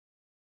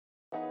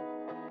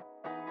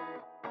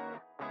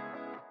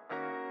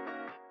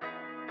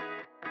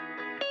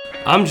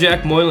I'm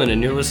Jack Moylan,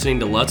 and you're listening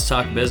to Let's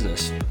Talk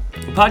Business,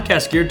 a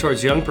podcast geared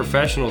towards young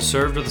professionals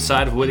served with a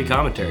side of witty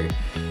commentary.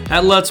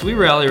 At Let's, we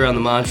rally around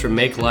the mantra,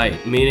 make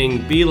light,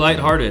 meaning be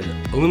lighthearted,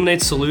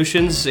 illuminate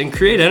solutions, and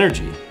create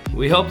energy.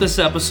 We hope this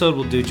episode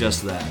will do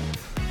just that.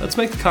 Let's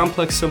make the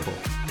complex simple.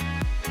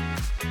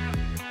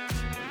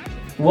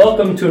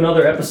 Welcome to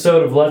another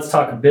episode of Let's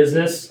Talk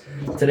Business.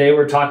 Today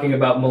we're talking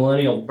about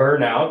millennial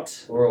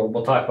burnout.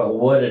 We'll talk about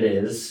what it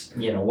is,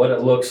 what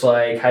it looks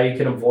like, how you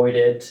can avoid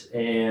it.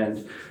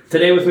 And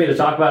today with me to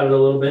talk about it a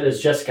little bit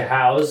is Jessica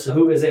Howes,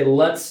 who is a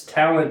Let's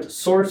Talent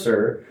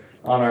sourcer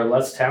on our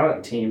Let's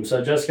Talent team.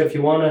 So Jessica, if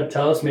you want to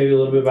tell us maybe a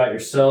little bit about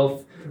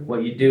yourself,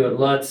 what you do at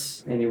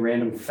Let's, any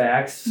random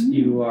facts.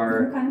 You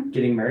are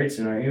getting married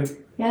soon, aren't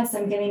you? Yes,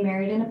 I'm getting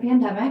married in a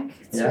pandemic.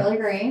 It's really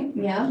great.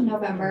 Yeah,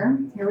 November.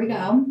 Here we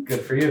go.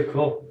 Good for you.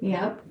 Cool.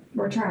 Yep,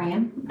 we're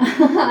trying.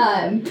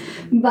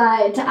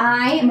 But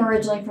I am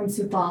originally from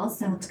Sioux Falls,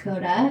 South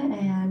Dakota,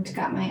 and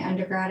got my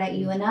undergrad at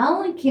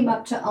UNL and came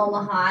up to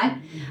Omaha.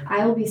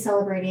 I will be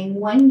celebrating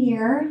 1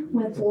 year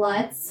with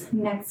Let's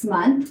next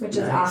month, which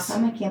is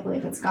awesome. I can't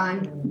believe it's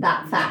gone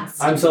that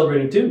fast. I'm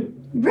celebrating too.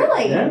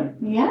 Really?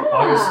 Yeah.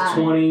 August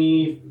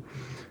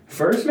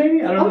 21st,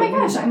 maybe? I don't know. Oh my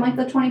gosh, I'm like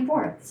the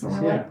 24th, so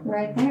we're like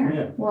right there.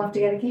 Yeah. We'll have to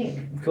get a cake.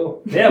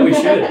 Cool. Yeah, we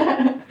should.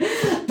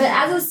 But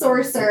as a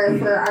sourcer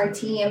for our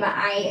team,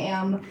 I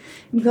am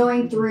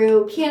going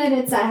through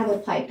candidates that have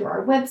applied through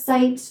our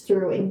website,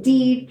 through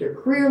Indeed,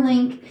 through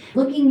CareerLink,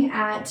 looking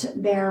at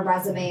their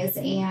resumes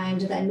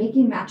and then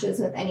making matches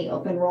with any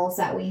open roles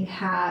that we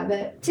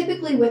have.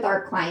 Typically with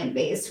our client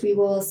base, we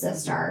will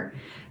assist our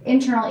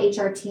internal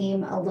HR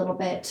team a little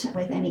bit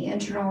with any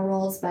internal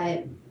roles,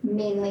 but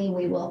mainly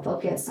we will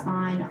focus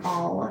on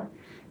all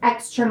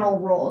external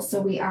roles. So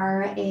we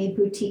are a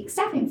boutique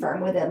staffing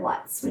firm within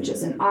Let's, which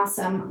is an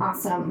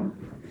awesome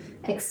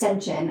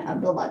extension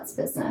of the Let's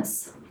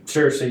business.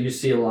 Sure. So you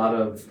see a lot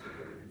of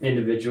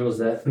individuals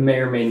that may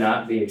or may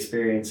not be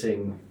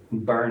experiencing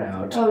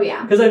burnout. Oh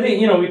yeah. Because I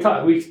think,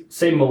 we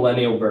say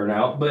millennial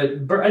burnout,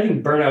 but I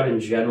think burnout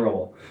in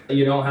general,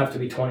 you don't have to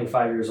be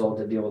 25 years old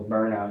to deal with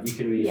burnout. You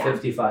can be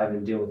 55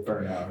 and deal with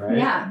burnout, right?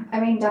 Yeah.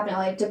 I mean,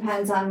 definitely. It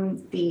depends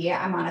on the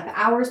amount of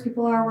hours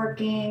people are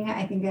working.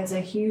 I think is a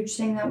huge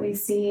thing that we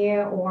see,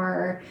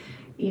 or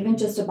even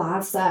just a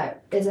boss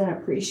that isn't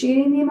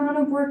appreciating the amount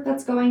of work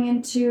that's going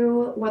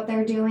into what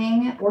they're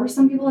doing. Or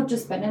some people have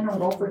just been in a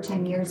role for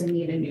 10 years and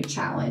need a new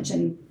challenge,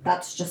 and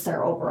that's just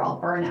their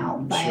overall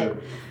burnout.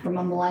 But from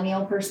a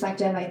millennial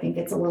perspective, I think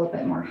it's a little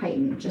bit more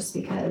heightened just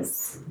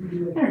because, I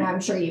don't know,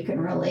 I'm sure you can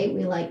relate.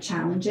 We like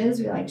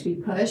challenges. We like to be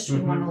pushed. We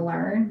want to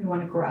learn. We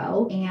want to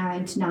grow.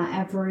 And not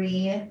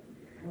every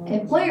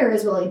employer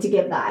is willing to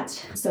give that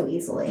so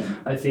easily.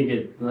 I think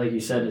it, like you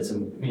said, it's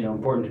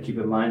important to keep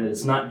in mind that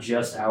it's not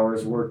just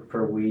hours worked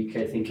per week.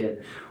 I think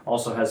it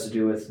also has to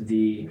do with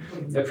the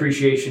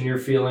appreciation you're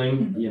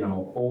feeling,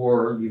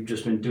 or you've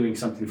just been doing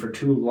something for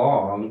too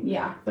long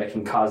that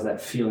can cause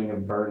that feeling of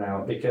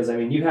burnout. Because,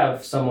 you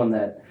have someone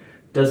that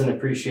doesn't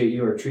appreciate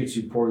you or treats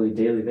you poorly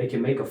daily, they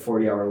can make a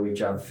 40-hour-a-week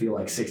job feel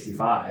like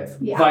 65.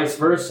 Yeah. Vice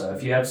versa.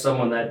 If you have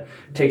someone that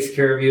takes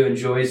care of you,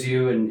 enjoys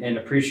you, and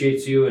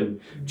appreciates you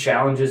and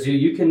challenges you,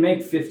 you can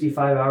make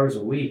 55 hours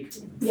a week.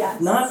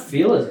 Yes. Not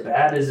feel as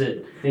bad as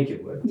it think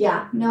it would.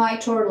 Yeah, no, I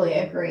totally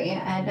agree.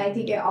 And I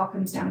think it all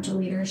comes down to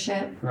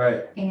leadership.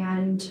 Right.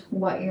 And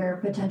what your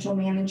potential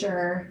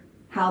manager,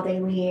 how they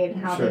lead,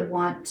 how they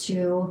want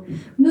to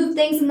move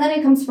things. And then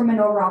it comes from an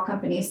overall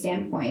company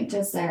standpoint.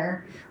 Is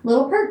there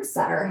little perks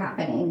that are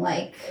happening?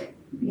 Like,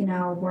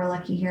 we're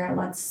lucky here at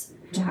Let's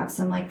to have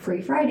some free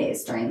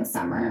Fridays during the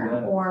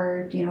summer,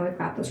 or, we've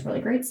got this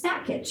really great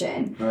snack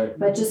kitchen,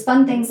 but just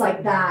fun things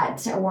like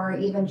that, or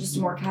even just a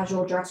more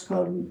casual dress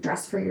code,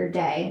 dress for your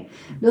day.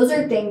 Those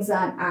are things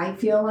that I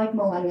feel like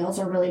millennials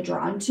are really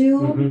drawn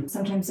to.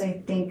 Sometimes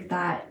I think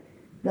that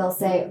they'll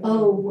say,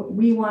 oh,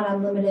 we want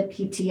unlimited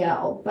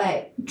PTO.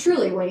 But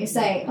truly, when you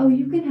say, oh,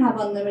 you can have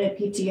unlimited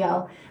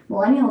PTO,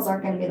 millennials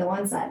aren't going to be the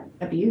ones that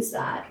abuse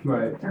that.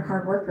 Right. They're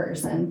hard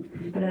workers,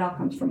 but it all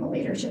comes from a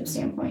leadership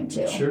standpoint,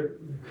 too. Sure.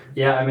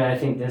 Yeah, I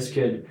think this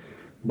could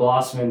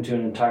blossom into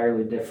an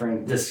entirely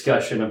different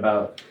discussion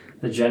about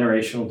the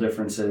generational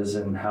differences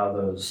and how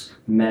those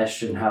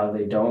mesh and how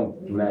they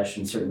don't mesh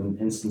in certain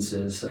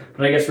instances.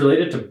 But I guess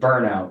related to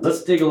burnout,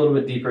 let's dig a little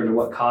bit deeper into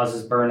what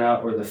causes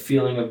burnout, or the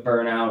feeling of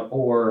burnout,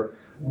 or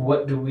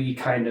what do we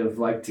kind of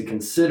like to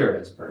consider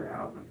as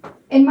burnout?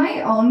 In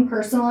my own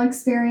personal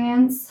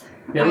experience...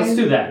 Yeah, let's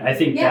do that. I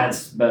think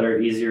that's better,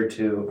 easier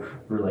to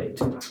relate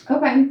to.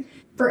 Okay.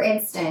 For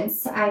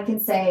instance, I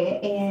can say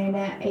in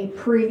a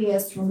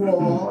previous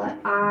role,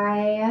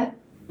 I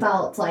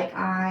felt like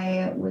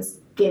I was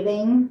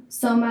giving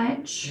so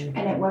much and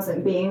it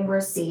wasn't being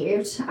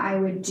received. I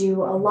would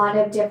do a lot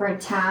of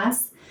different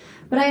tasks,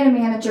 but I had a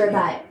manager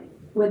that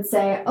would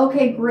say,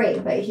 okay,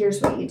 great, but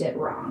here's what you did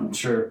wrong.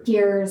 Sure.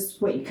 Here's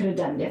what you could have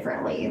done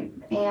differently.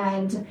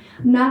 And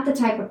I'm not the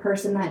type of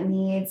person that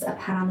needs a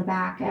pat on the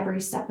back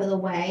every step of the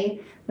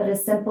way, but a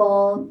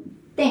simple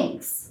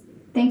thanks.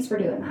 thanks for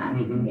doing that.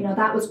 Mm-hmm. You know,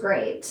 that was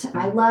great.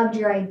 I loved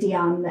your idea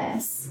on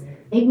this.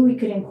 Maybe we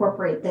could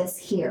incorporate this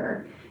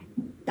here.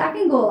 That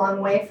can go a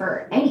long way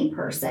for any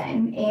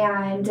person.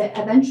 And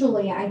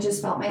eventually I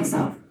just felt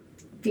myself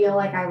feel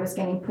like I was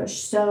getting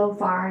pushed so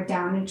far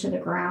down into the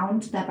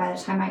ground that by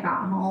the time I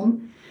got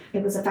home,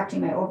 it was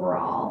affecting my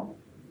overall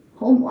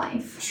home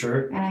life.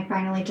 Sure. And I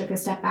finally took a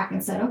step back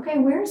and said, okay,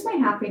 where's my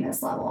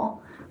happiness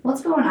level?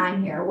 What's going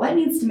on here? What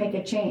needs to make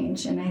a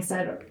change? And I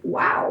said,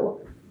 wow,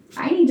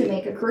 I need to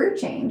make a career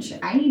change.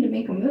 I need to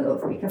make a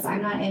move because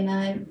I'm not in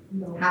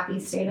a happy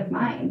state of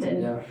mind.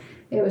 And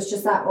it was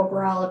just that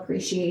overall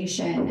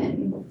appreciation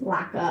and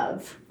lack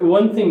of.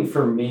 One thing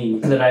for me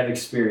that I've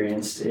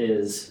experienced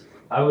is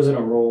I was in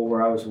a role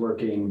where I was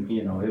working,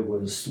 you know,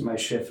 my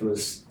shift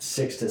was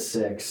 6 to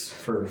 6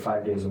 for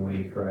 5 days a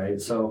week,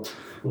 right? So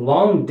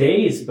long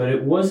days, but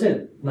it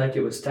wasn't like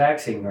it was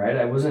taxing, right?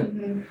 I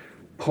wasn't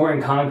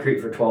pouring concrete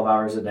for 12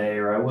 hours a day,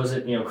 or I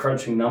wasn't, you know,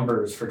 crunching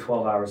numbers for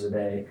 12 hours a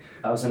day.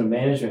 I was in a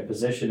management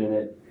position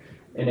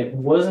and it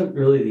wasn't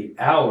really the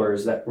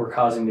hours that were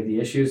causing me the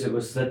issues. It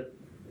was that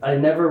I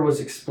never was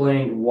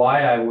explained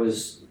why I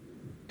was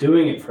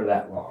doing it for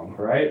that long,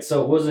 right?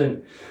 So it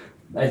wasn't,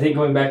 I think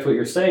going back to what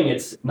you're saying,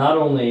 it's not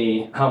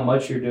only how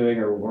much you're doing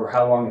or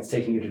how long it's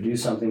taking you to do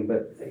something,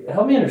 but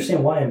help me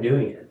understand why I'm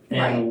doing it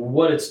and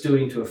what it's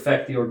doing to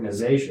affect the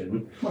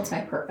organization. What's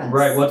my purpose?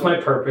 Right, what's my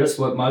purpose?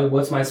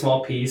 What's my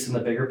small piece in the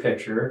bigger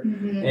picture?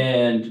 Mm-hmm.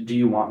 And do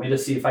you want me to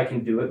see if I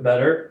can do it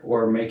better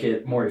or make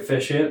it more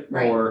efficient?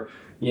 Right. Or,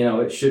 you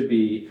know, it should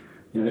be,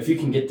 you know, if you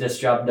can get this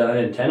job done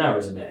in 10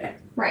 hours a day.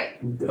 Right.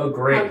 Oh,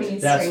 great. How can you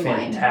That's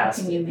streamline?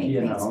 fantastic. How can you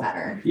make things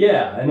better?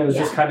 Yeah, and it was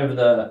just kind of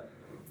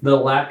the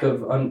lack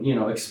of,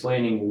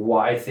 explaining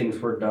why things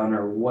were done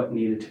or what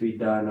needed to be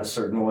done a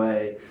certain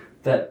way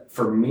that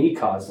for me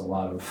caused a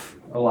lot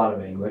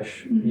of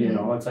anguish. Mm-hmm. You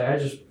know, it's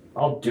like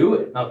I'll do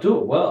it. I'll do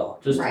it well.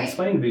 Just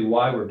explain to me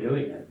why we're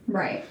doing it.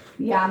 Right.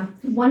 Yeah.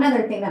 One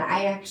other thing that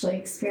I actually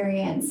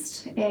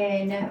experienced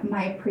in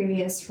my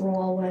previous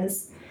role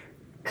was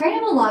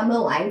kind of along the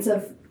lines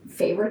of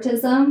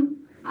favoritism.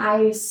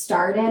 I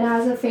started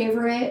as a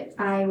favorite.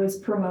 I was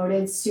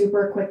promoted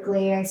super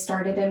quickly. I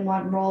started in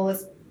one role,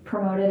 was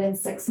promoted in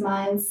 6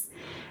 months,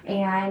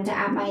 and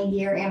at my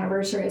year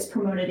anniversary I was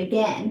promoted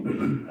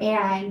again.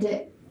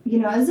 And you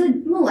know, as a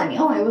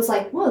millennial, I was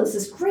like, whoa, this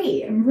is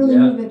great. I'm really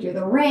moving through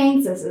the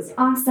ranks. This is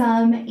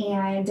awesome.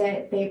 And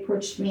they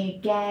approached me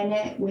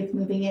again with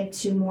moving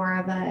into more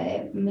of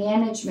a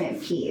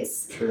management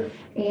piece. Sure.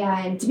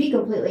 And to be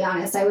completely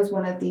honest, I was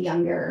one of the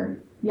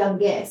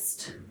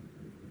youngest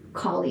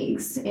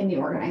colleagues in the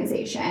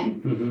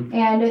organization. Mm-hmm.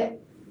 And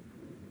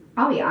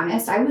I'll be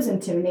honest, I was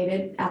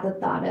intimidated at the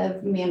thought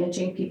of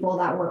managing people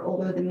that were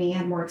older than me,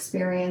 had more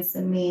experience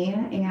than me.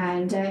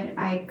 And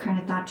I kind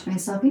of thought to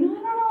myself, you know, I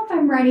don't know if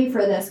I'm ready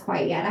for this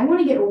quite yet. I want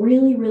to get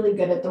really, really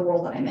good at the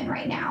role that I'm in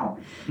right now.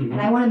 Mm-hmm.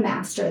 And I want to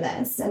master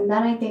this. And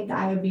then I think that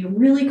I would be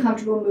really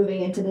comfortable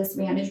moving into this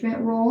management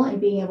role and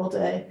being able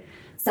to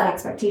set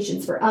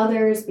expectations for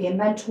others, be a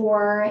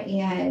mentor,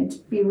 and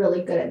be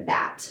really good at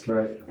that.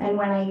 Right. And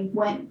when I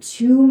went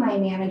to my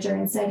manager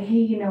and said, hey,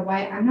 you know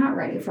what, I'm not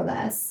ready for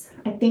this.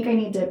 I think I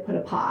need to put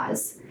a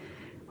pause.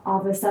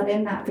 All of a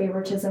sudden, that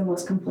favoritism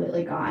was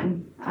completely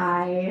gone.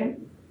 I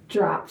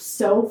dropped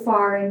so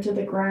far into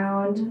the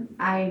ground.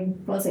 I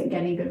wasn't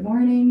getting good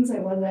mornings.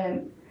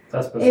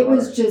 That's bizarre.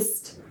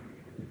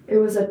 It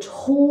was a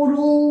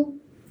total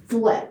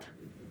flip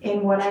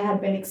in what I had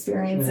been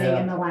experiencing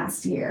in the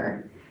last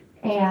year.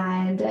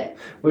 And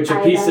which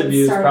a piece of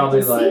you is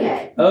probably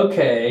like,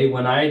 okay,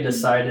 when I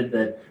decided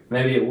that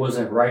maybe it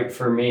wasn't right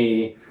for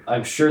me,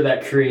 I'm sure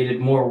that created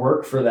more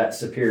work for that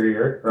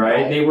superior,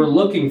 right? They were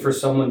looking for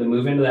someone to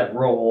move into that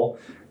role.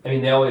 I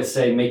mean, they always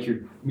say make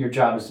your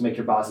job is to make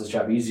your boss's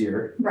job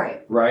easier.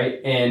 Right.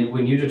 Right? And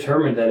when you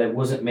determined that it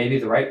wasn't maybe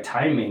the right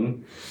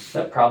timing,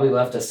 that probably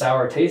left a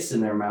sour taste in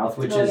their mouth,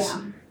 which is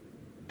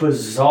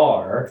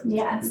bizarre.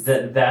 Yes.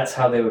 That's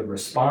how they would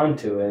respond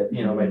to it,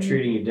 you know, by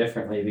treating you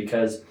differently,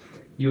 because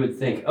you would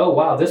think, oh,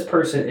 wow, this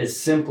person is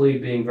simply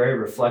being very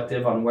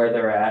reflective on where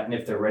they're at and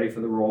if they're ready for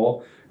the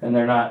role, and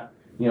they're not,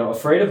 you know,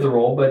 afraid of the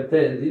role, but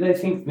they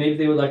think maybe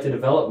they would like to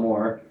develop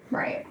more.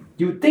 Right.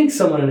 You would think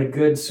someone in a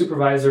good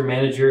supervisor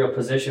managerial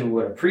position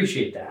would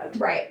appreciate that.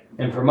 Right.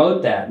 And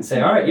promote that and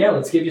say, all right, yeah,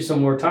 let's give you some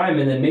more time,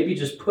 and then maybe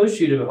just push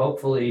you to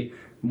hopefully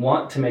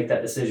want to make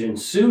that decision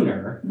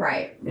sooner.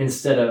 Right.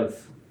 Instead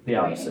of the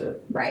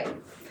opposite. Right.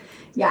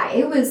 Yeah,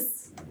 it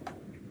was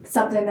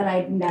something that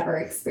I'd never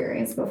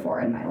experienced before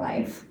in my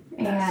life.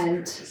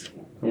 And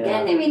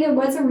again, I mean, it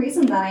was a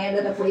reason that I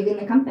ended up leaving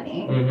the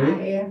company.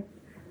 Mm-hmm.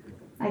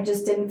 I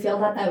just didn't feel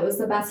that that was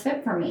the best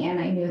fit for me, and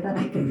I knew that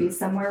I could be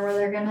somewhere where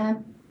they're going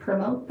to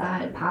promote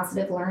that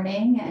positive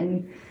learning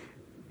and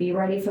be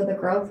ready for the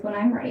growth when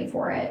I'm ready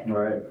for it.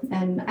 Right.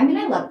 And I mean,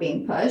 I love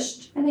being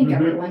pushed. I think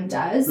everyone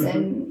does.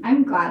 And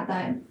I'm glad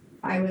that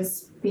I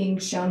was being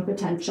shown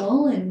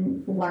potential and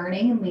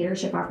learning and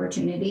leadership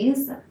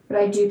opportunities. But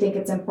I do think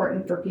it's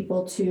important for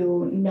people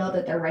to know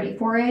that they're ready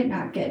for it,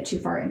 not get too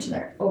far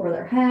over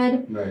their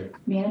head. Right.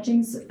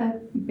 Managing's a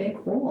big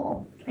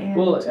role. And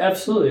Well,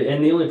 absolutely.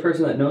 And the only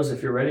person that knows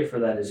if you're ready for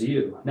that is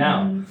you.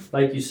 Now,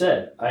 like you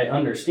said, I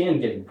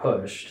understand getting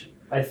pushed.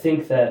 I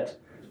think that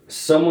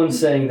someone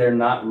saying they're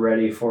not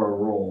ready for a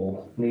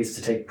role needs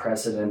to take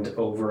precedent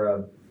over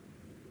a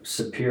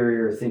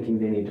superior thinking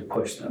they need to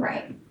push them.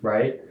 Right.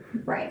 Right?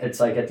 Right. It's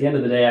like at the end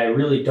of the day, I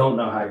really don't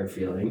know how you're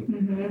feeling.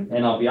 Mm-hmm.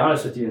 And I'll be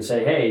honest with you and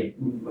say, hey,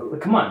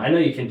 come on, I know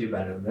you can do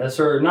better than this.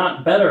 Or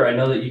not better, I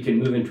know that you can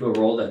move into a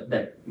role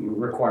that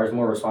requires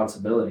more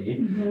responsibility.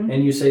 Mm-hmm.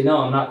 And you say, no,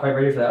 I'm not quite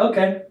ready for that.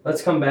 Okay,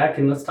 let's come back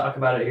and let's talk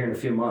about it here in a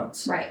few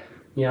months. Right.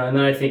 You know, and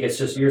then I think it's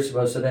just you're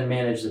supposed to then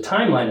manage the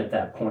timeline at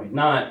that point,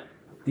 not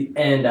the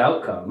end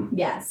outcome.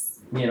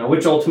 Yes. You know,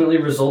 which ultimately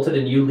resulted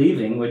in you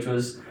leaving, which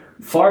was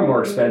far more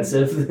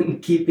expensive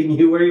than keeping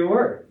you where you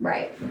were.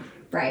 Right.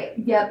 Right.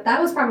 Yep. That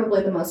was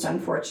probably the most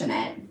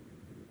unfortunate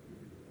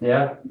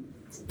Yeah,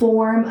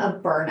 form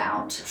of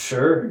burnout.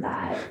 sure.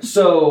 That.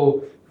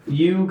 So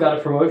you got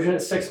a promotion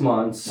at 6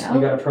 months, Yep.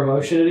 you got a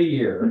promotion at a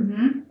year,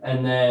 Mm-hmm.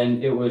 and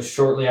then it was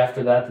shortly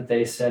after that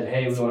they said,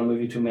 hey, we want to move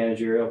you to a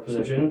managerial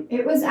position.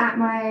 It was at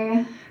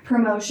my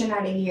promotion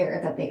at a year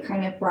that they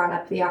kind of brought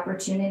up the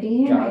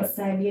opportunity. And Got I it.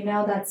 said,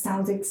 that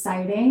sounds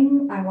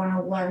exciting. I want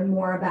to learn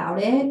more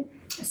about it.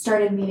 I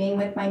started meeting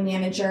with my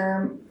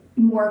manager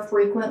more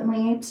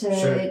frequently to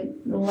Sure.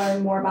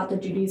 learn more about the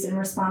duties and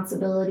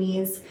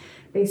responsibilities.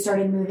 They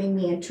started moving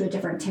me into a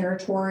different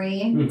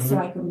territory Mhm. so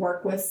I could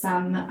work with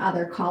some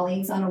other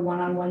colleagues on a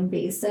one-on-one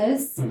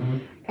basis. Mm-hmm.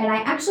 And I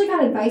actually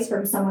got advice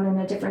from someone in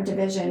a different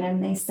division,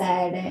 and they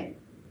said,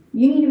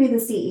 you need to be the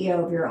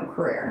CEO of your own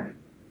career.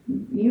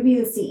 You be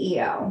the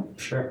CEO.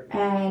 Sure.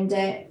 And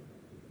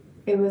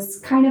it was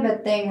kind of a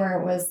thing where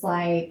it was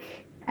like,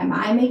 am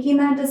I making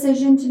that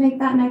decision to make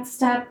that next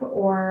step,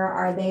 or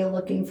are they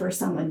looking for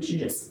someone to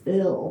just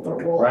fill the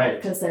role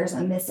Right. because there's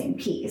a missing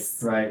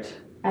piece? Right.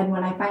 And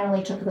when I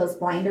finally took those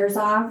blinders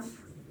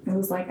off, it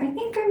was like, I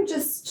think I'm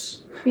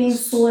just being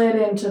slid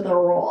into the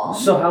role.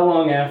 So how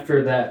long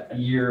after that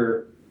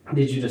year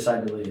did you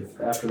decide to leave,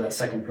 after that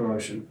second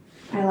promotion?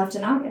 I left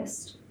in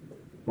August,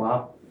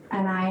 Wow.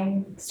 and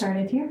I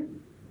started here.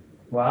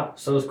 Wow.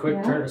 So it was a quick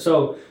Yeah. turn.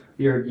 So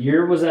your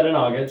year was at in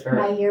August or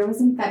My year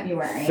was in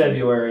February.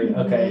 February.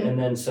 Okay. Mhm. And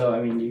then so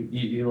I mean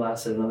you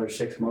lasted another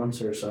 6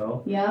 months or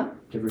so, Yep.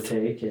 give or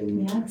take,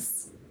 and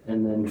Yes.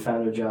 then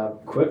found a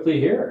job quickly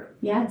here.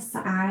 Yes.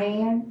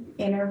 I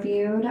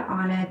interviewed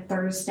on a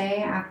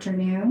Thursday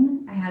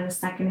afternoon. I had a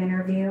second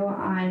interview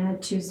on a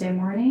Tuesday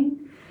morning.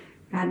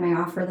 I had my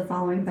offer the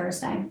following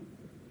Thursday.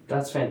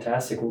 That's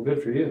fantastic. Well,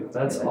 good for you.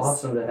 That's It was.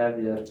 awesome to have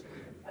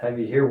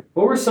you here.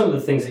 What were some of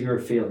the things that you were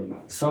feeling?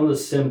 Some of the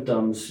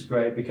symptoms,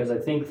 right? Because I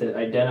think that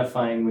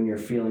identifying when you're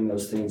feeling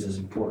those things is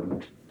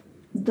important.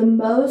 The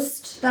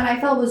most that I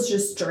felt was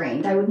just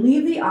drained. I would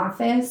leave the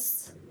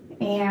office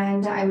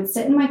and I would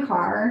sit in my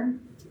car.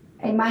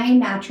 And my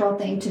natural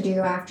thing to do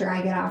after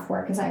I get off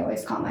work is I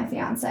always call my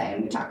fiance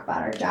and we talk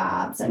about our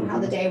jobs and how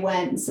the day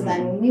went. So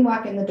then when we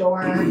walk in the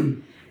door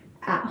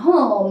at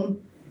home,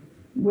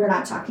 we're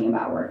not talking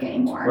about work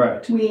anymore.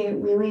 Right. We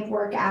leave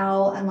work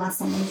out unless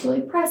someone's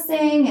really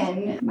pressing,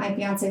 and my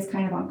fiance is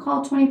kind of on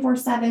call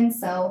 24/7.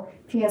 So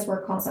if he has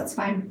work calls, that's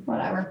fine.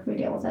 Whatever, we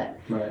deal with it.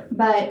 Right.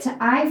 But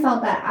I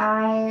felt that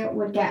I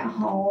would get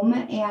home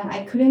and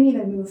I couldn't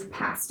even move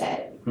past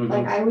it. Mm-hmm.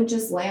 Like I would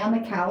just lay on the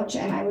couch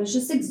and I was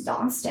just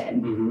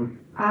exhausted. Mm-hmm.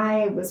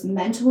 I was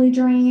mentally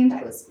drained.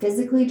 I was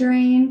physically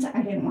drained.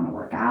 I didn't want to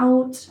work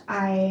out.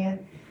 I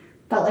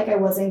felt like I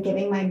wasn't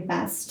giving my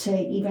best to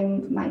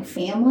even my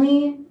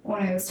family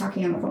when I was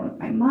talking on the phone with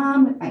my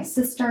mom, with my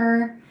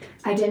sister.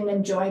 I didn't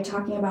enjoy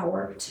talking about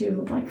work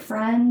to like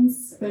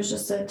friends. It was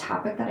just a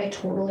topic that I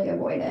totally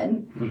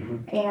avoided.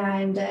 Mm-hmm.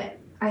 And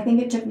I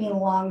think it took me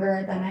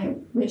longer than I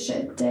wish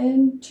it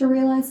did to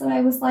realize that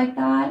I was like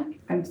that.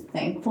 I'm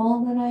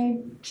thankful that I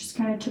just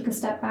kind of took a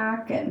step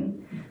back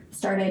and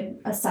started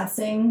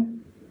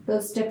assessing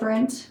those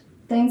different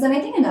things. And I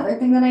think another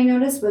thing that I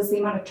noticed was the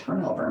amount of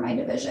turnover my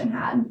division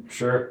had.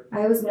 Sure.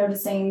 I was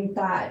noticing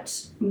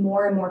that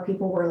more and more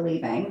people were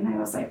leaving. And I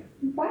was like,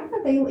 why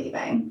are they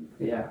leaving?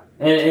 Yeah.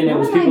 And it What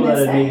was am I people that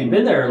had maybe missing?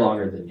 been there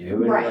longer than you.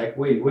 And Right. you're like,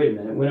 wait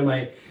a minute. When am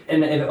I?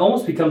 And it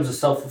almost becomes a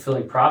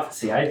self-fulfilling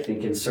prophecy, I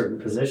think, in certain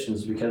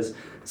positions, because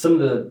some of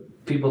the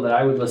people that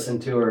I would listen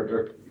to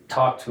or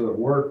talk to at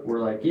work were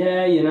like,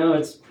 yeah,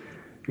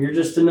 you're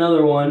just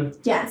another one.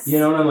 Yes.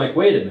 And I'm like,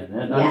 wait a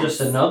minute, I'm just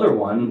Yes. another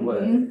one.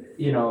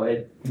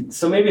 Mhm.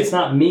 So maybe it's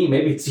not me,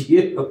 maybe it's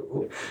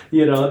you,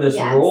 this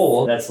Yes.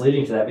 role that's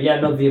leading to that. But yeah,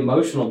 no, the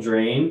emotional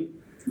drain,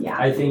 Yeah.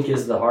 I think,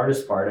 is the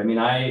hardest part. I mean,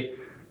 I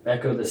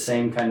echo the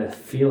same kind of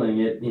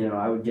feeling.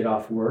 I would get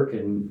off work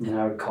and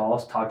I would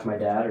talk to my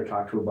dad or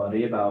talk to a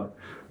buddy about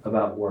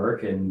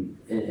work, and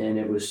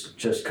it was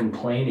just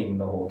complaining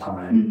the whole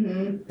time.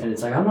 Mm-hmm. And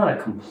it's like, I'm not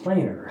a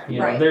complainer.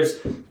 Right.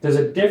 There's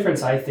a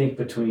difference, I think,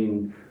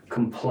 between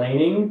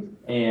complaining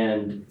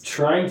and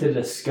trying to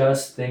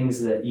discuss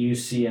things that you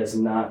see as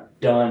not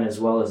done as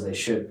well as they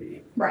should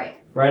be. Right.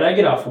 Right. I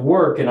get off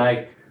work and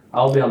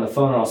I'll be on the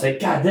phone and I'll say,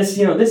 God, this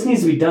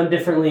needs to be done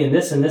differently and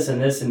this and this and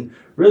this. And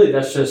really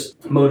that's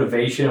just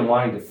motivation and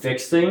wanting to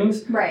fix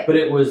things. Right. But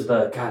it was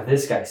God,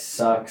 this guy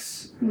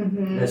sucks.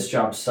 Mm-hmm. This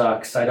job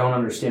sucks. I don't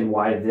understand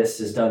why this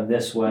is done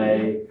this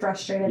way. Mm-hmm.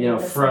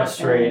 Frustrated.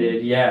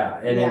 Frustrated. Yeah.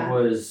 And Yeah. it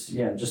was,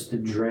 just the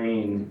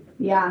drain.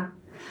 Yeah.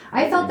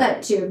 I felt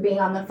that too, being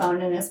on the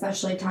phone and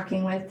especially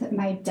talking with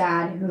my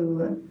dad,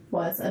 who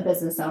was a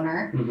business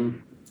owner. Mm-hmm.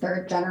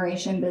 Third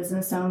generation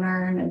business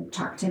owner, and I'd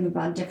talk to him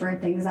about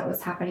different things that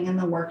was happening in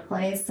the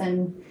workplace,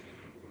 and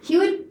he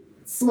would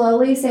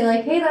slowly say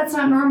like, hey, that's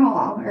not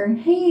normal, or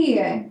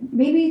hey,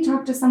 maybe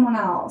talk to someone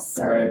else,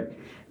 or Right.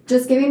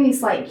 just giving me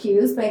slight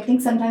cues. But I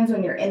think sometimes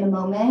when you're in the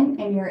moment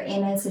and you're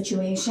in a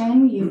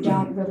situation, you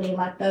don't really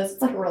let those,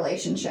 it's like a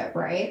relationship,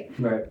 right?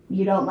 Right.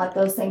 You don't let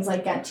those things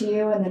like get to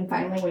you, and then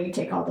finally when you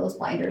take all those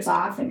blinders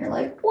off and you're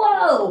like,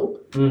 whoa,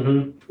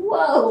 Mm-hmm.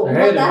 whoa, I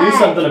had to do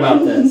something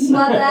about this.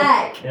 what the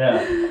heck?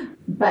 Yeah.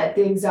 But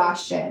the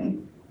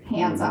exhaustion,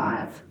 hands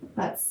off,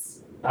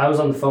 that's... I was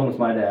on the phone with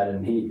my dad,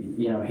 and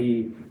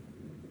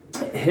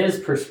his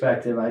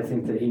perspective, I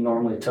think that he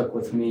normally took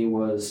with me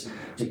was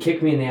to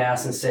kick me in the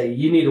ass and say,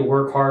 you need to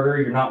work harder,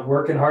 you're not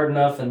working hard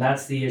enough, and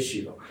that's the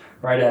issue,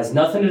 right? It has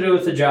nothing to do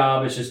with the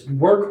job, it's just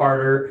work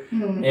harder.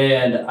 Mm.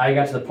 And I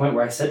got to the point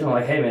where I said to him,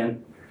 like, hey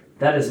man,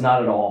 that is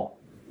not at all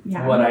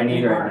what I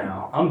need right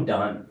now. I'm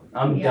done.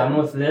 I'm done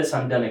with this.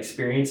 I'm done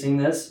experiencing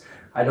this.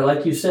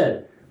 Like you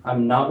said,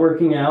 I'm not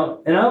working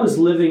out, and I was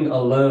living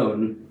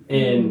alone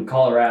in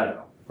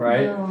Colorado,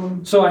 right?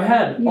 No. So I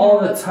had all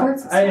the time.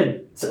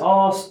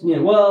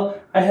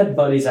 I had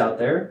buddies out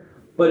there,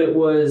 but it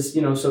was,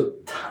 so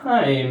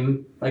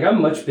time, like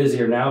I'm much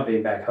busier now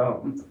being back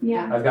home.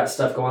 Yeah. I've got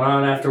stuff going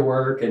on after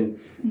work,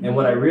 and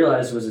what I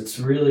realized was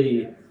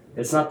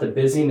it's not the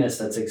busyness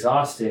that's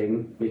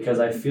exhausting, because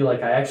I feel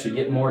like I actually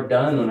get more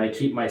done when I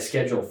keep my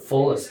schedule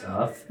full of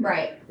stuff.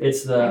 Right.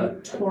 It's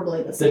I'm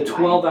totally the same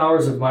 12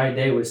 hours of my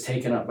day was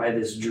taken up by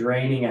this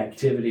draining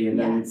activity, and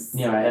then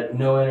I had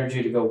no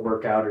energy to go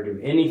work out or do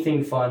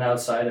anything fun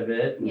outside of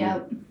it.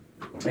 Yep.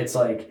 It's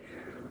like,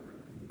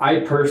 I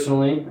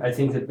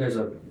think that there's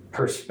a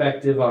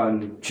perspective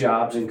on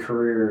jobs and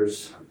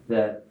careers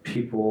that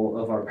people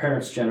of our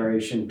parents'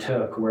 generation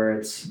took, where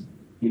it's,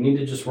 you need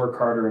to just work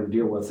harder and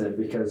deal with it,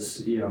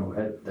 because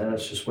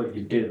that's just what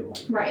you do.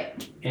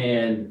 Right.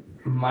 And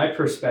my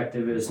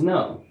perspective is,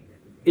 no,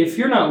 if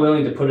you're not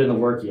willing to put in the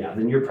work,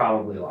 then you're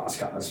probably lost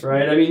cause,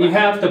 right? I mean, you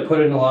have to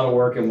put in a lot of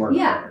work and work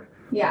hard.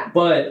 Yeah.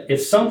 But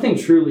if something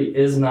truly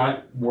is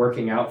not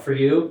working out for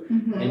you,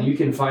 and you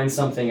can find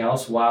something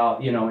else while,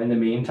 in the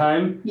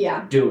meantime,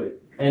 do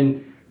it.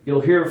 And you'll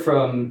hear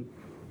from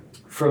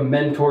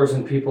mentors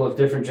and people of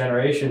different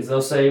generations,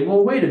 they'll say,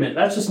 well, wait a minute,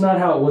 that's just not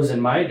how it was in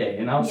my day.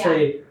 And I'll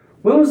say,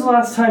 when was the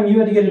last time you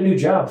had to get a new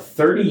job?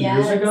 30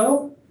 years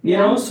ago? You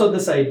know, so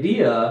this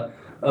idea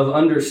of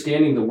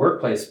understanding the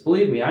workplace,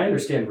 believe me, I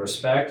understand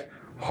respect,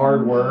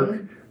 hard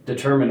work,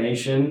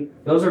 determination.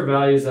 Those are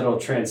values that'll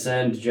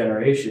transcend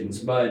generations.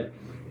 But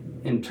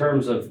in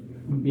terms of,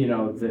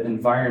 the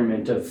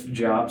environment of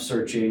job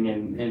searching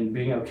and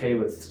being okay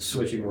with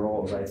switching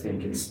roles, I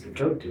think it's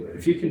go do it.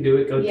 If you can do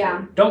it, go do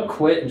it. Don't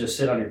quit and just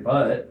sit on your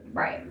butt.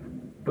 Right.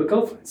 But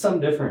go find something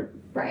different.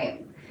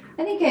 Right.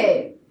 I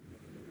think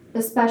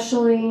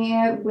especially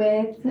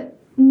with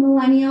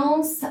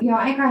millennials,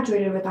 I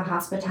graduated with a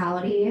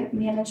hospitality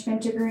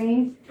management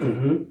degree.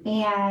 Mm-hmm.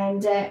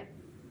 And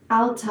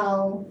I'll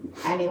tell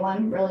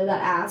anyone really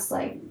that asks,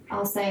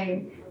 I'll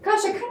say,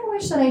 gosh, I kind of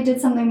wish that I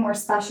did something more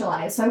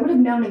specialized. So I would have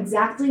known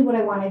exactly what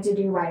I wanted to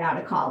do right out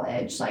of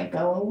college, like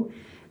go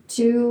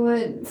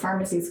to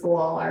pharmacy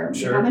school or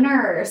become a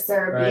nurse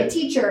or be a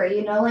teacher,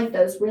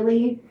 those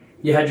really...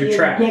 You had your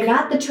track. You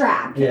got the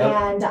track. Yep.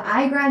 And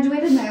I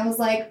graduated and I was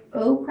like,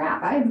 oh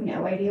crap, I have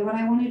no idea what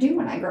I want to do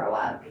when I grow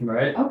up.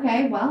 Right.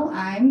 Okay, well,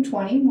 I'm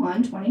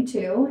 21,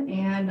 22,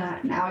 and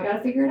now I got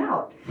to figure it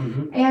out.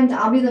 Mm-hmm. And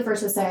I'll be the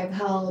first to say I've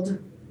held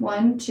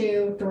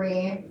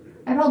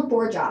I've held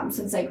 4 jobs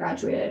since I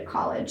graduated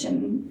college,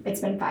 and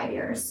it's been 5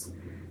 years.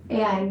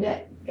 And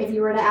if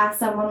you were to ask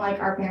someone like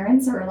our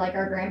parents or like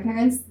our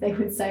grandparents, they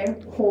would say,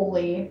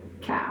 holy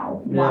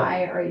cow,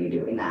 why are you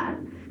doing that?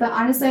 But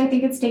honestly, I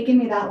think it's taken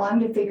me that long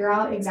to figure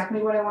out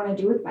exactly what I want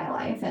to do with my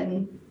life.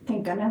 And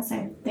thank goodness,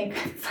 I think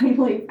I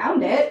finally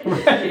found it.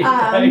 Right.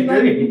 I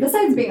agree.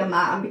 Besides being a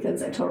mom,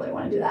 because I totally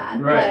want to do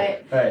that.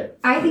 Right. But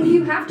I think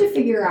you have to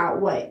figure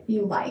out what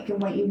you like and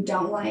what you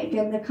don't like,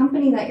 and the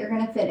company that you're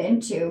going to fit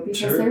into,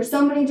 because there's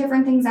so many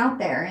different things out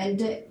there,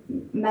 and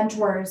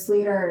mentors,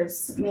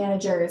 leaders,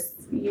 managers,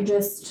 you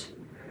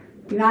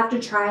have to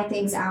try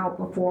things out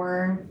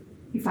before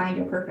you find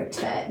your perfect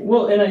fit.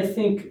 Well, and I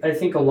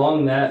think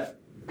along that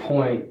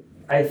point,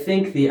 I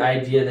think the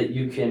idea that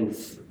you can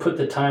put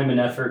the time and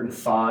effort and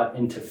thought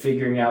into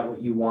figuring out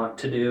what you want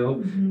to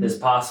do is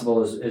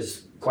possible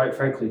is quite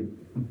frankly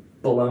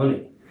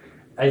baloney.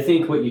 I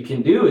think what you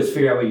can do is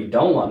figure out what you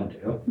don't want to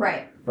do.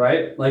 Right.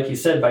 right? Like you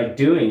said, by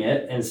doing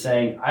it and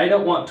saying, I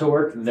don't want to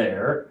work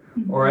there,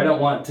 or I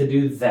don't want to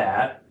do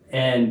that,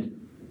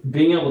 and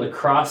being able to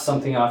cross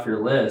something off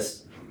your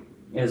list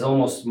is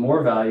almost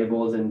more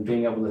valuable than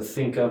being able to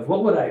think of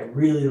what would I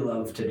really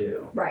love to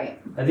do. Right.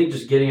 I think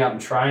just getting out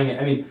and trying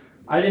it. I mean,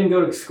 I didn't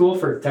go to school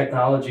for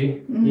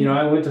technology.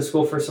 I went to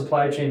school for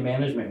supply chain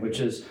management, which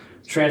is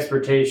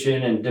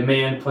transportation and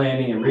demand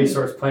planning and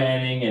resource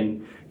planning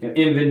and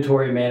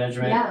inventory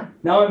management. Yeah.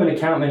 Now I'm an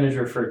account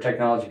manager for a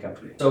technology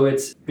company. So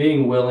it's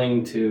being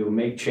willing to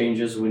make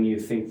changes when you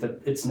think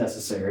that it's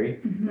necessary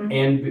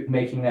and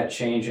making that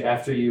change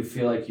after you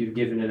feel like you've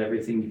given it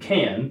everything you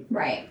can.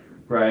 Right.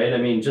 Right? I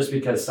mean, just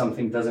because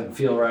something doesn't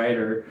feel right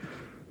or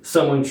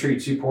someone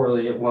treats you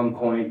poorly at one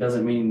point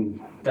doesn't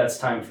mean that's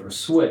time for a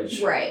switch.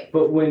 Right.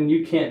 But when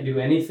you can't do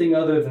anything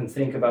other than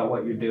think about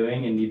what you're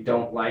doing and you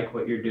don't like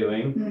what you're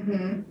doing,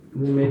 then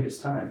maybe it's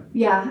time.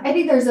 Yeah, I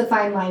think there's a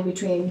fine line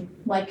between,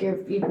 like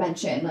you've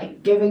mentioned,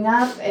 like giving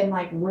up and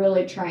like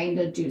really trying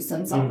to do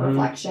some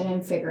self-reflection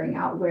and figuring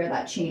out where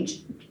that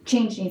change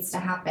needs to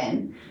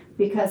happen.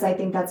 Because I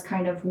think that's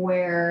kind of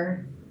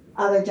where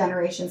other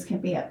generations can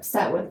be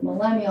upset with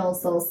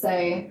millennials. They'll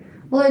say,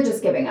 well, they're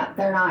just giving up.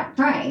 They're not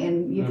trying.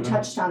 And you've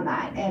touched on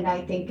that. And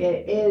I think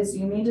it is,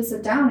 you need to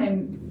sit down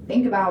and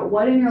think about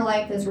what in your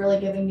life is really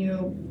giving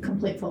you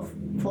complete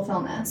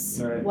fulfillment.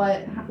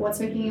 Right. What's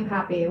making you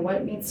happy?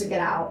 What needs to get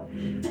out?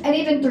 And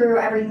even through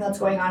everything that's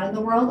going on in the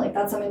world, like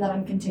that's something that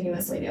I'm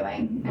continuously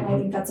doing. And I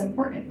think that's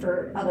important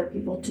for other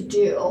people to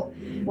do.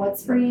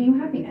 What's bringing you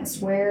happiness?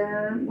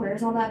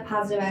 Where's all that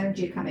positive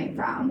energy coming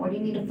from? What do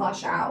you need to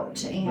flush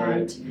out?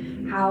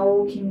 And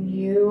how can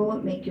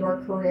you make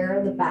your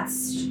career the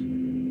best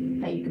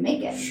that you can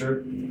make it? Sure.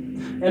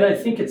 And I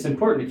think it's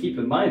important to keep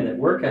in mind that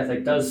work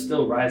ethic does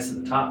still rise to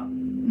the top.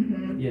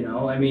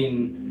 I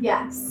mean,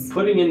 yes,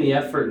 putting in the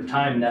effort and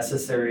time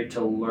necessary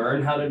to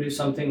learn how to do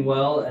something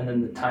well, and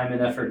then the time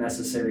and effort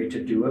necessary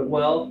to do it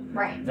well,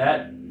 right,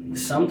 that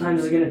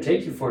sometimes is going to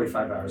take you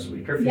 45 hours a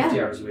week or 50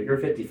 hours a week or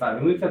 55.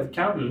 And we've had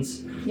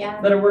accountants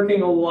that are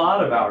working a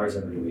lot of hours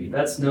every week.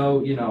 That's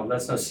no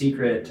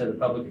secret to the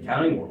public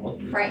accounting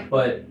world. Right.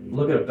 But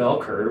look at a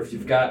bell curve.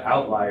 You've got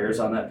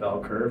outliers on that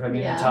bell curve. I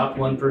mean, the top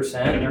 1%,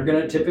 they're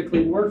going to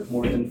typically work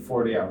more than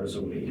 40 hours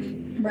a week.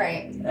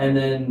 Right. And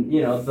then,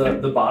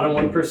 the bottom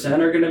 1%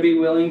 are going to be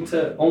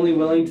only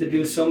willing to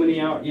do so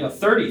many hours,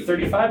 30,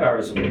 35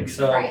 hours a week.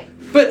 So,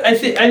 but I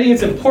think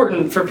it's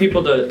important for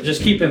people to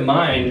just keep in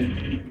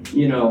mind,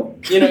 you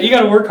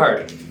got to work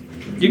hard.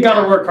 You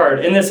got to work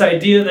hard. And this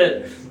idea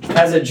that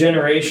as a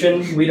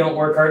generation we don't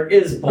work hard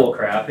is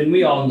bullcrap, and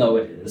we all know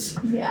it is.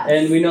 Yes.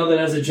 And we know that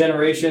as a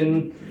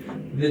generation,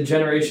 the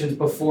generations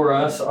before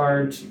us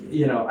aren't,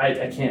 I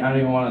don't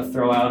even want to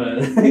throw out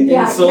an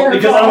insult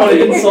because I don't want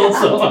to insult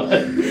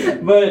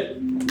someone. But,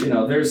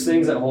 there's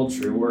things that hold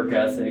true: work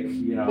ethic,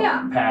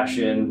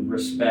 passion,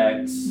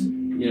 respect,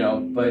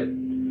 but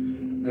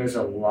there's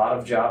a lot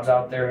of jobs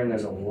out there and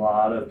there's a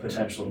lot of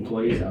potential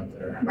employees out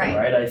there.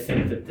 Right? I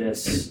think that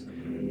there's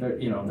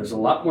a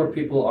lot more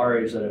people our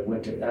age that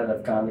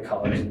have gone to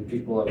college than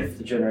people of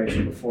the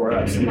generation before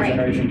us and the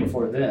generation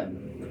before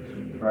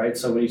them. Right?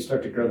 So when you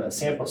start to grow that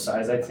sample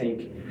size, I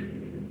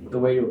think the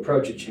way you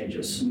approach it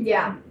changes.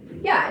 Yeah.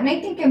 Yeah, and I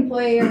think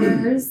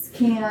employers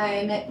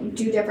can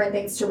do different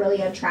things to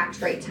really attract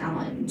great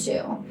talent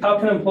too. How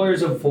can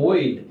employers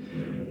avoid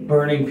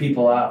burning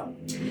people out?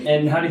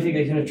 And how do you think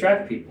they can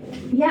attract people?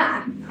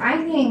 Yeah, I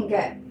think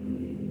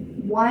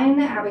one,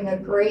 having a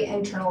great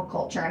internal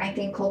culture. And I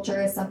think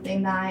culture is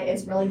something that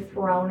is really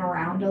thrown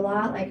around a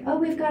lot. Like, oh,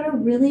 we've got a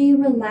really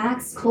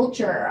relaxed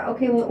culture.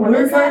 Okay, well, what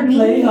does that mean?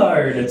 Play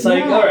hard. It's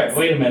like, all right,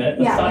 wait a minute.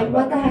 Let's talk about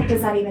what the heck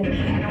does that even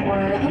mean?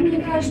 Or, oh my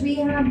gosh, we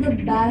have the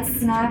best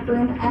snack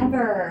room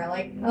ever.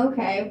 Like,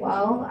 okay,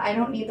 well, I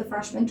don't need the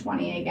freshman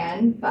 20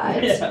 again.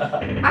 But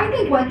I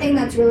think one thing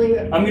that's really...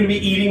 I'm going to be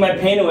eating my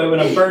pain away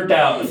when I'm burnt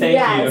out. Thank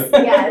you.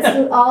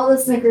 Yes, all the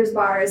Snickers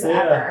bars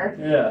ever.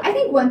 Yeah. I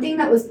think one thing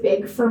that was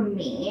big for me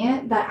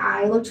that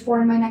I looked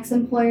for in my next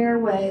employer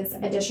was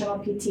additional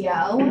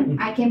PTO.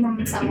 I came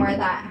from somewhere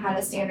that had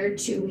a standard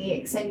 2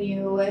 weeks, and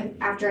you,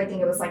 after I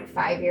think it was like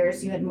 5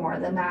 years, you had more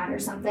than that or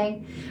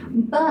something.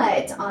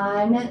 But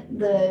on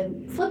the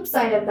flip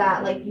side of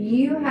that, like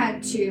you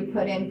had to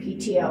put in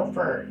PTO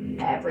for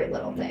every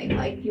little thing.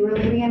 Like you were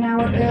leaving an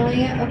hour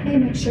early, okay,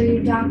 make sure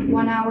you dock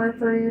 1 hour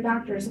for your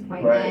doctor's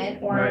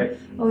appointment.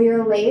 Oh,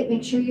 you're late,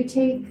 make sure you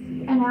take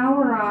an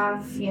hour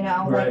off,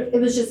 like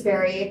it was just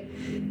very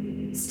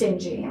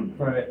stingy.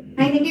 Right.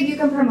 I think if you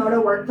can promote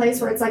a workplace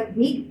where it's like,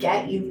 we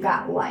get you've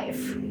got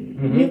life.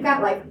 You've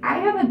got life. I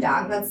have a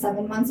dog that's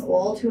 7 months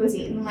old who has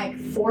eaten like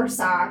 4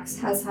 socks,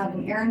 has had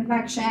an ear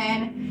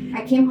infection.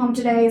 I came home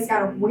today, he's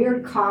got a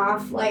weird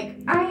cough. Like,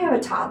 I have a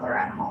toddler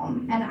at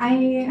home, and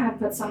I have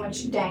put so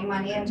much dang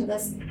money into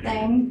this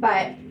thing,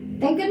 but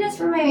thank goodness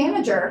for my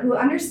manager who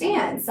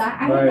understands that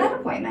I have vet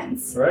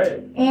appointments.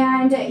 Right.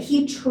 And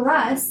he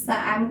trusts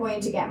that I'm going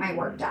to get my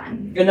work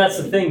done. And that's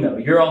the thing, though.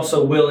 You're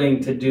also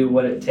willing to do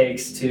what it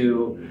takes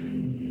to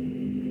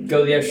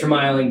go the extra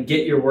mile and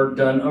get your work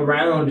done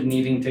around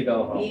needing to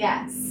go home.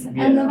 Yes.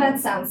 You And know. that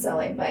sounds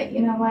silly, but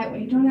you know what?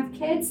 When you don't have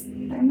kids,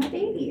 they're my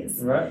babies.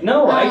 Right?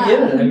 No, I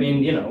get it. I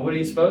mean, what are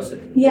you supposed to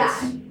do? Yeah.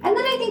 And then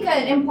I think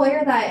an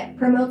employer that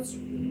promotes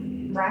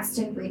rest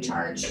and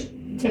recharge,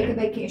 take a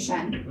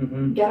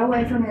vacation, get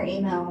away from your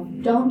email.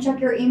 Don't check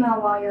your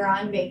email while you're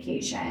on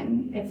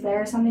vacation. If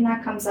there's something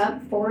that comes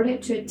up, forward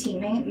it to a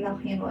teammate and they'll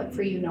handle it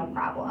for you, no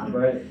problem.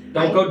 Right.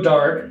 Don't go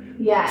dark.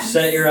 Yes.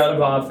 Set your out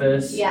of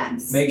office.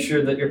 Yes. Make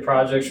sure that your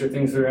projects or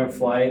things that are in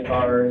flight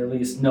are at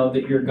least know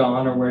that you're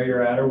gone or where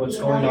you're at or what's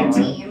going Email on.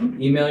 your team.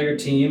 Email your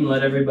team.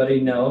 Let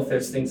everybody know if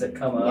there's things that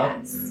come up.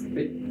 Yes.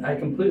 I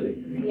completely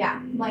agree.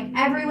 Yeah. Like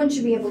everyone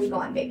should be able to go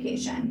on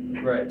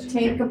vacation. Right.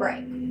 Take a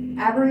break.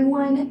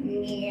 Everyone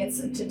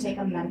needs to take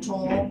a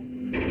mental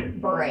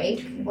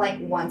break like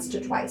once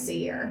to twice a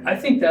year. I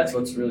think that's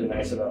what's really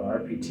nice about our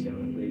PTO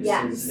at least.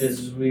 Yes.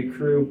 Is we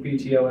accrue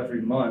PTO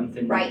every month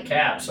and Right.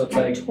 cap. So it's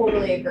I like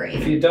totally agree.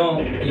 if you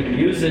don't, you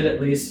use it at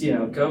least,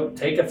 go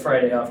take a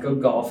Friday off, go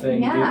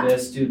golfing, Yeah. do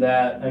this, do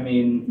that. I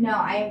mean, No,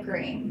 I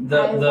agree. The-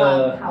 I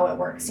love how it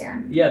works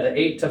here. yeah, the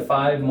 8 to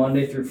 5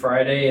 Monday through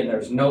Friday, and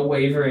there's no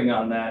wavering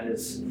on that.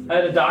 I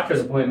had a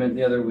doctor's appointment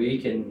the other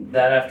week, and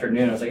that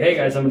afternoon I was like, hey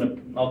guys,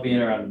 I'll be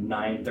in around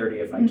 9:30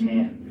 if I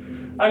can.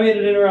 I made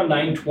it in around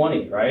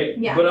 9:20, right?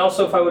 Yeah. But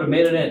also if I would have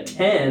made it in at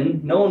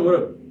 10, no one would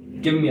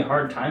have given me a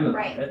hard time about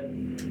Right. it.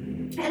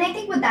 And I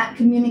think with that,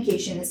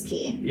 communication is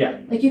key. Yeah.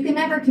 Like you can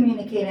never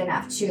communicate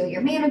enough to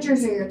your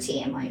managers or your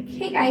team. Like,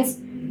 hey guys,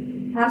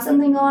 have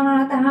something going on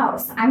at the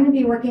house. I'm going to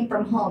be working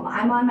from home.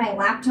 I'm on my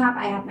laptop,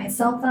 I have my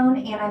cell phone,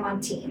 and I'm on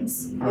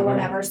Teams or Mhm.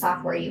 whatever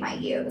software you might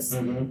use.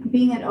 Mm-hmm.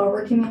 Being an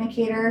over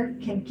communicator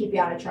can keep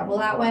you out of trouble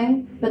that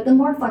way. But the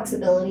more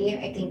flexibility,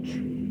 I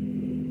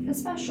think,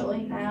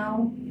 especially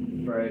now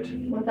Right.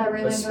 with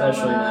everything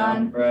Especially going now.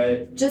 on,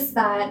 Right. just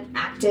that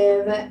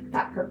active,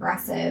 that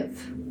progressive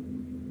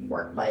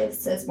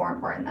workplace is more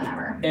important than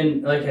ever.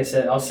 And like I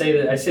said, I say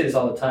this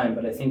all the time,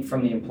 but I think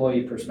from the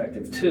employee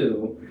perspective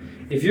too,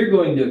 if you're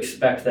going to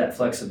expect that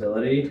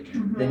flexibility,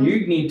 then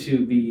you need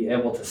to be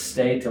able to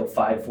stay till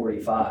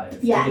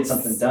 5:45 to Yes. get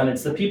something done.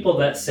 It's the people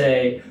that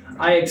say,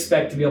 I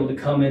expect to be able to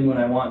come in when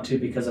I want to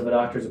because of a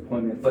doctor's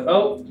appointment, but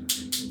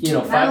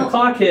 5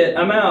 o'clock hit,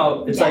 I'm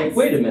out. It's like, Yes.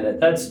 wait a minute,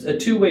 that's a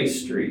two-way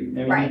street. I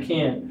mean, Right. you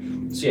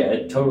can't. So yeah,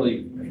 it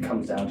totally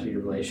comes down to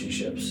your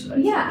relationships. I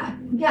think.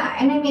 Yeah,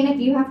 and I mean, if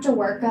you have to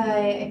work,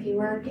 if you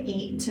work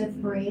 8 to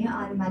 3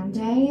 on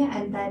Monday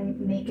and then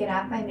make it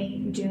up by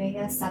doing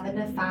a 7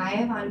 to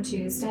 5 on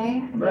Tuesday,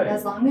 I mean, Right.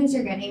 as long as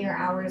you're getting your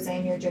hours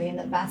in, you're doing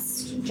the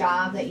best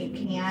job that you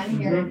can,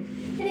 Mm-hmm. you're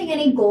hitting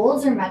any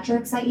goals or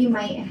metrics that you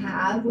might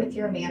have with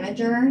your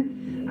manager.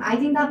 I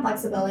think that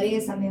flexibility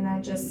is something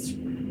that just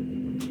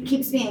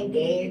keeps me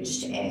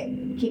engaged.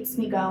 It keeps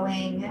me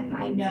going.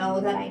 I know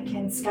that I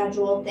can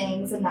schedule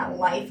things and that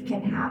life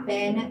can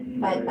happen,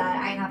 but that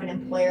I have an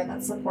employer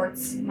that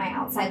supports my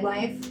outside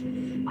life.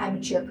 I'm a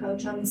cheer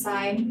coach on the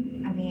side.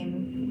 I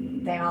mean,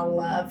 they all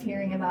love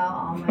hearing about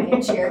all my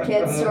cheer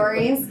kid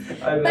stories.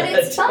 But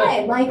it's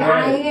fun. Like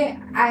Right.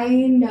 I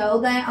know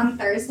that on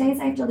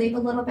Thursdays I have to leave a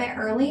little bit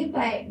early,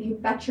 but you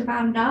bet your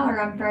bottom dollar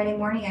on Friday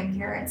morning I'm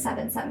here at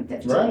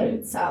 7:15.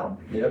 Right. So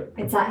Yep.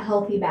 it's that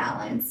healthy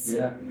balance.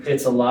 Yeah,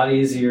 it's a lot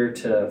easier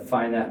to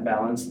find that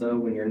balance though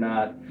when you're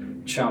not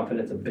chomping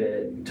at the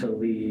bit to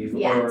leave,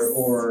 Yes.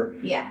 or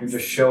Yes. you're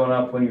just showing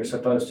up when you're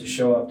supposed to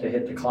show up to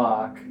hit the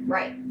clock.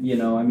 Right.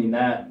 I mean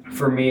that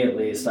for me at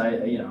least,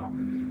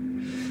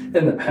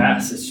 in the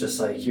past it's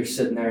just like you're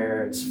sitting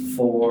there, it's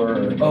 4,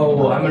 I'm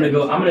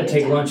gonna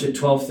take lunch at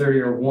 12:30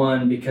 or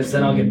 1 because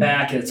then I'll get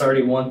back and it's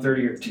already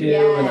 1:30 or 2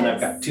 and then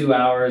I've got 2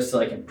 hours so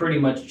I can pretty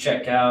much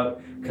check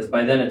out because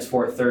by then it's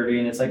 4:30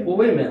 and it's like, well,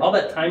 wait a minute, all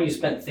that time you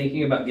spent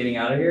thinking about getting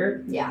out of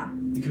here, Yeah.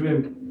 you could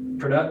have been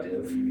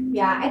productive.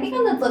 Yeah. I think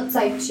on the flip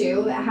side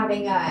too,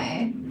 having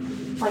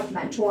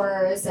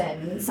mentors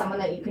and someone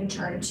that you can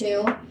turn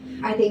to.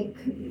 I think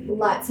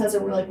Let's has a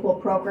really cool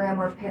program.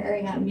 We're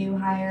pairing up new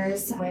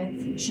hires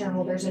with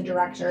shareholders and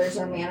directors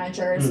or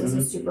managers. This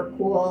is super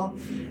cool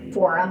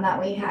forum that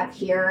we have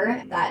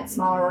here that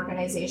smaller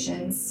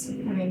organizations,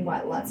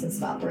 Let's is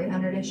about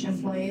 300-ish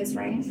employees,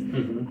 right?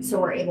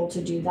 So we're able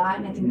to do that,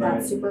 and I think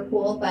that's super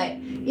cool. But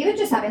even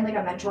just having like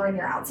a mentor in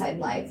your outside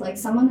life, like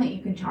someone that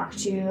you can talk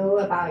to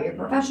about your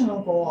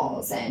professional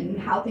goals and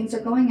how things are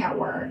going at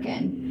work,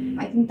 and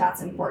I think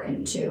that's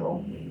important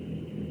too.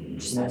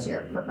 Just as you're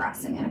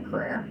progressing in a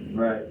career.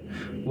 Right.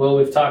 Well,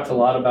 we've talked a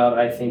lot about,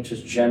 I think,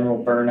 just general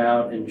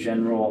burnout and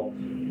general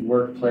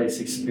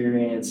workplace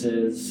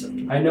experiences.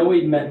 I know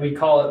we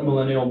call it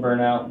millennial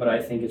burnout, but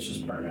I think it's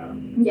just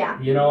burnout. Yeah.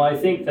 I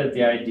think that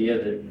the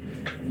idea that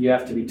you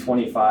have to be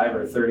 25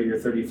 or 30 or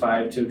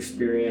 35 to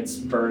experience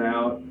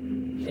burnout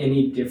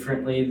any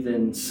differently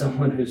than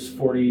someone who's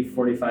 40,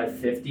 45,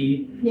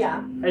 50,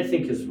 Yeah. I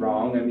think is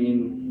wrong. I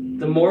mean,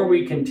 the more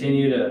we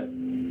continue to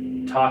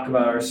talk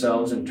about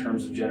ourselves in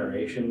terms of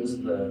generations,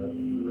 the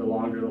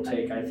longer it'll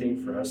take, I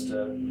think, for us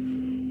to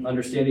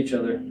understand each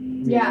other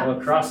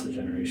across the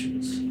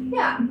generations.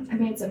 Yeah, I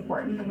mean, it's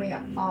important that we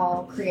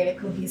all create a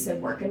cohesive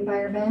work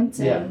environment,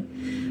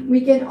 and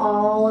we can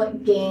all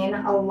gain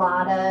a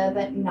lot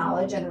of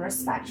knowledge and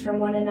respect from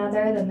one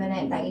another the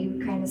minute that you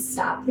kind of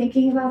stop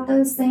thinking about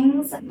those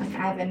things. Like,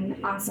 I have an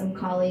awesome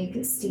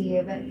colleague,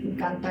 Steve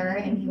Gunther,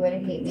 and he would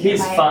hate me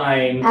He's if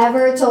fine. I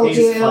ever told He's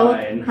you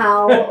fine.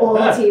 how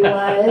old he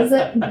was.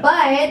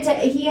 But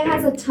he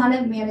has a ton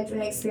of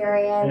management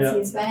experience. Yeah.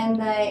 He's been in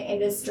the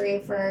industry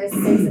for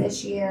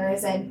 6-ish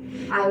years,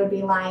 and I would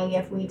be lying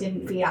if we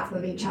didn't feed off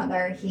of each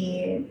other.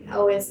 He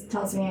always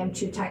tells me I'm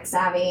too tech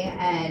savvy,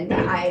 and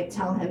I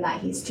tell him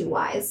that he's too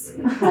wise.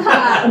 Wise.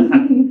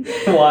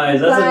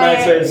 That's a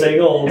nice way of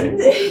saying old.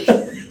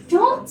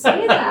 Don't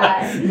say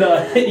that.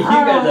 No, you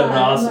guys have an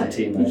awesome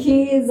team.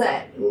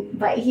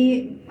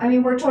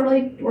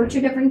 We're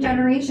two different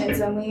generations,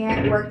 and we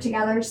work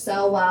together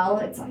so well.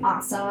 It's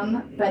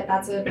awesome, but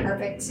that's a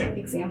perfect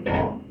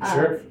example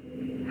of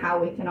how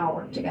we can all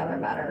work together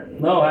better.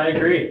 No, I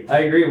agree.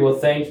 Well,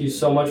 thank you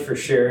so much for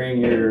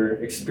sharing your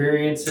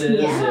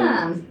experiences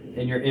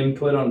and your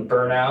input on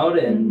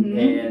burnout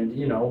and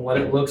you know what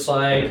it looks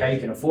like, how you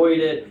can avoid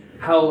it,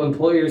 how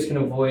employers can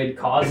avoid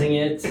causing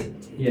it.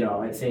 You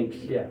know, I think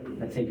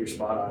you're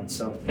spot on.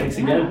 So thanks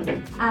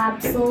again.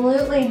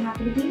 Absolutely.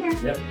 Happy to be here.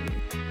 Yep.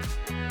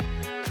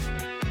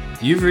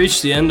 You've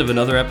reached the end of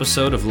another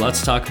episode of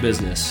Let's Talk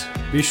Business.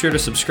 Be sure to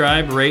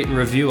subscribe, rate, and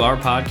review our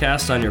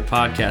podcast on your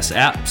podcast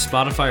app,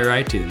 Spotify, or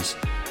iTunes.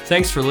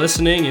 Thanks for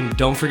listening, and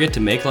don't forget to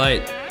make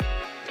light.